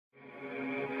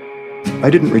I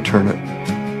didn't return it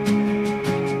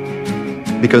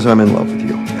because I'm in love with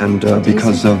you, and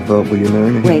because of will you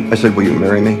marry me? Wait. I said, will you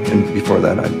marry me? And before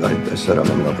that, I said I'm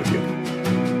in love with you.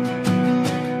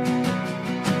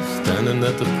 Standing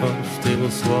at the punch table,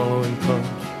 swallowing punch.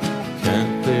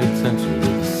 Can't pay attention to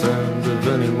the sound of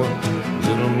anyone.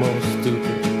 Little more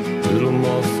stupid, little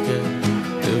more scared.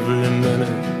 Every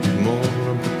minute, more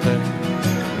unprepared.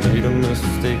 Made a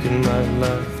mistake in my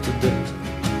life today.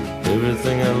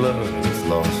 Everything I love is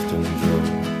lost in joy.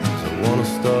 So I wanna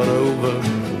start over, I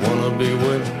wanna be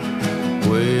winning.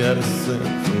 Way out of sync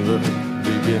from the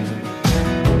beginning.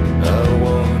 I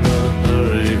wanna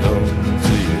hurry home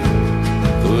to you.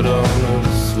 Put on a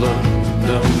slow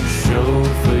down show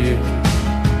for you.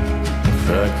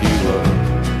 Crack you up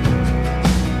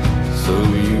so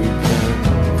you can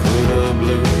put a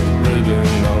blue ribbon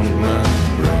on my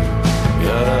brain.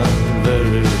 God, I'm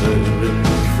very, very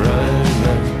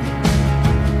frightened.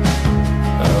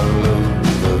 I'll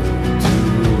overdo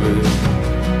it.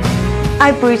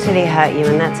 I brutally hurt you,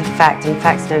 and that's a fact, and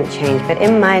facts don't change. But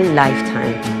in my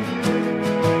lifetime,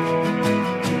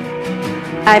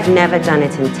 I've never done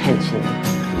it intentionally.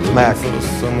 Mac.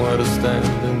 Somewhere to stand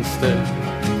instead.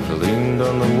 I leaned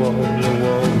on the wall and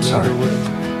wall. I'm sorry.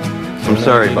 I'm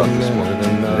sorry about this one.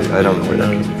 I don't know where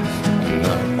that came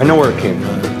from. I know where it came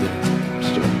from, but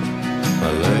still.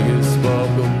 My leg is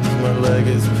sparkles, my leg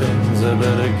is pins. I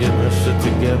better get my shit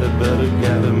together, better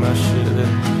gather my shit in.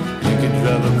 You could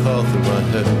drive a car through my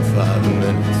head in 5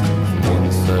 minutes. From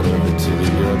one side of it to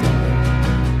the other.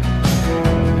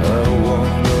 I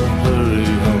wanna hurry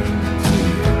home to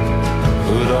you.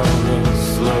 Put on a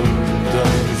slow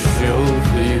down show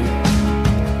for you.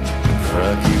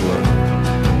 Crack you up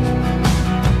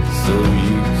so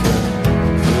you can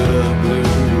put a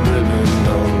blue ribbon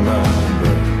on my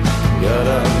brain. God,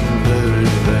 I'm very,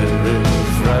 very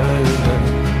frightened.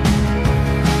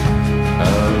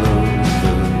 I'll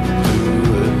overdo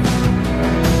it.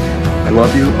 I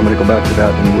love you. I'm gonna go back to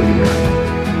that, and will you marry me?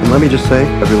 And let me just say,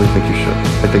 I really think you should.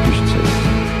 I think you should say yes.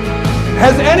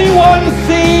 Has anyone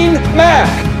seen Mac?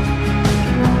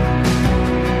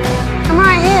 I'm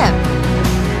right here.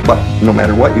 But no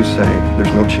matter what you say,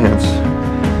 there's no chance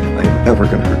I am ever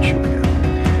going to hurt you again.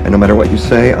 And no matter what you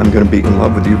say, I'm going to be in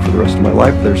love with you for the rest of my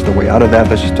life. There's no way out of that.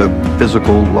 That's just a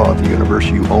physical law of the universe.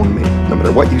 You own me. No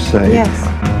matter what you say. Yes.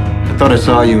 I thought I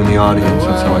saw you in the audience.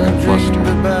 That's how I got flustered.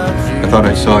 I thought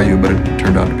I saw you, but it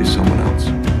turned out to be someone else.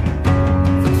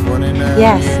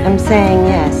 Yes, I'm saying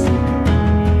yes.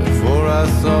 Before I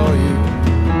saw you,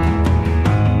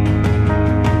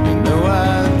 you know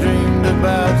I dreamed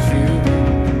about you.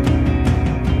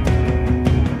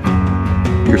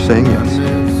 You're saying yes.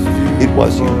 It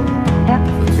was you. Yep.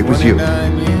 It was you.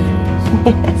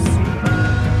 Yes.